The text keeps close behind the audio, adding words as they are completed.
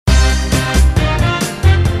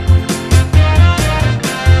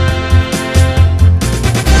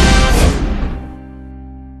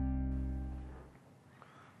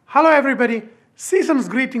Hello everybody, season's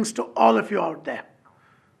greetings to all of you out there.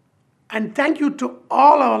 And thank you to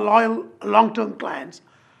all our loyal long-term clients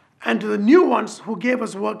and to the new ones who gave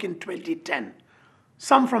us work in 2010.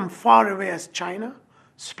 Some from far away as China,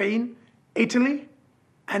 Spain, Italy,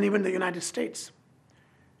 and even the United States.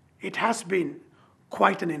 It has been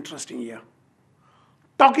quite an interesting year.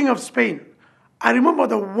 Talking of Spain, I remember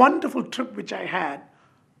the wonderful trip which I had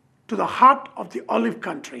to the heart of the olive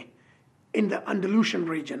country in the Andalusian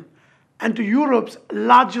region and to Europe's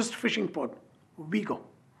largest fishing port, Vigo.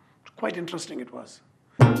 Quite interesting it was.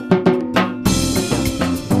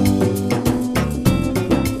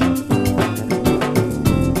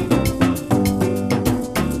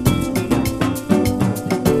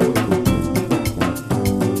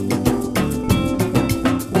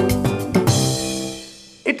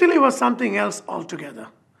 Italy was something else altogether.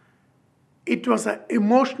 It was an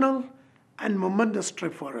emotional and momentous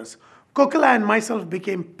trip for us. Kokila and myself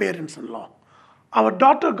became parents-in-law. Our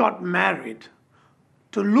daughter got married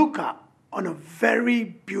to Luca on a very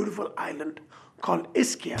beautiful island called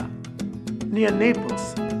Ischia, near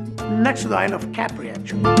Naples, next to the island of Capri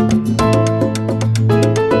actually.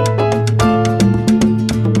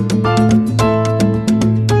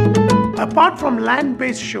 Apart from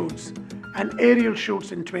land-based shoots and aerial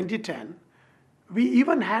shoots in 2010, we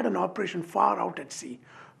even had an operation far out at sea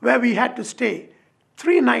where we had to stay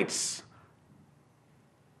 3 nights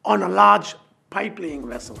on a large pipe-laying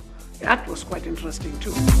vessel. That was quite interesting too.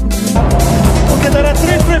 Okay, there are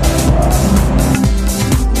 3 trips.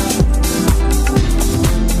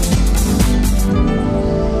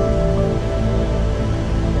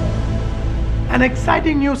 An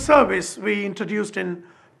exciting new service we introduced in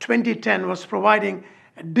 2010 was providing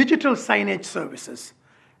digital signage services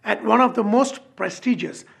at one of the most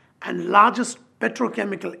prestigious and largest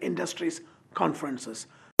petrochemical industries conferences.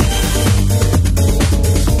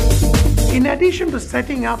 In addition to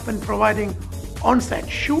setting up and providing on-site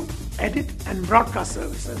shoot, edit, and broadcast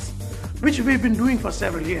services, which we've been doing for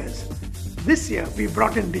several years, this year we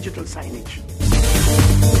brought in digital signage.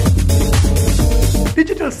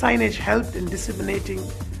 Digital signage helped in disseminating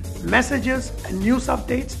messages and news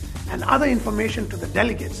updates and other information to the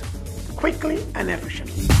delegates quickly and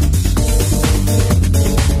efficiently.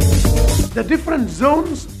 The different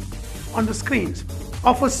zones on the screens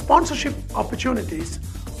offer sponsorship opportunities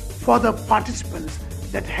for the participants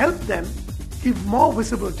that help them give more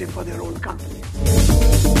visibility for their own companies.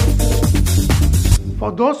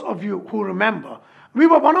 For those of you who remember, we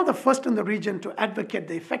were one of the first in the region to advocate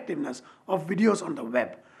the effectiveness of videos on the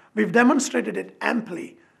web. We've demonstrated it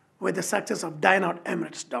amply with the success of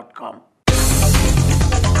dineoutemirates.com.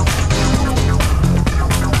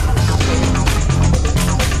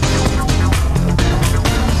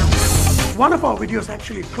 One of our videos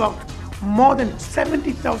actually clocked more than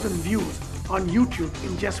 70,000 views on YouTube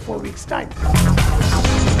in just 4 weeks' time.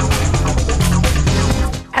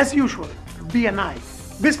 As usual, BNI,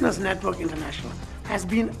 Business Network International, has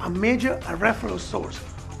been a major referral source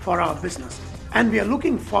for our business, and we are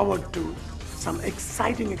looking forward to some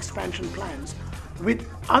exciting expansion plans with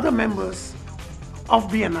other members of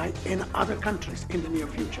BNI in other countries in the near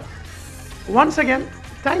future. Once again,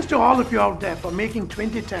 thanks to all of you out there for making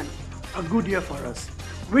 2010 a good year for us.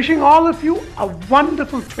 Wishing all of you a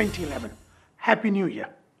wonderful 2011. Happy New Year.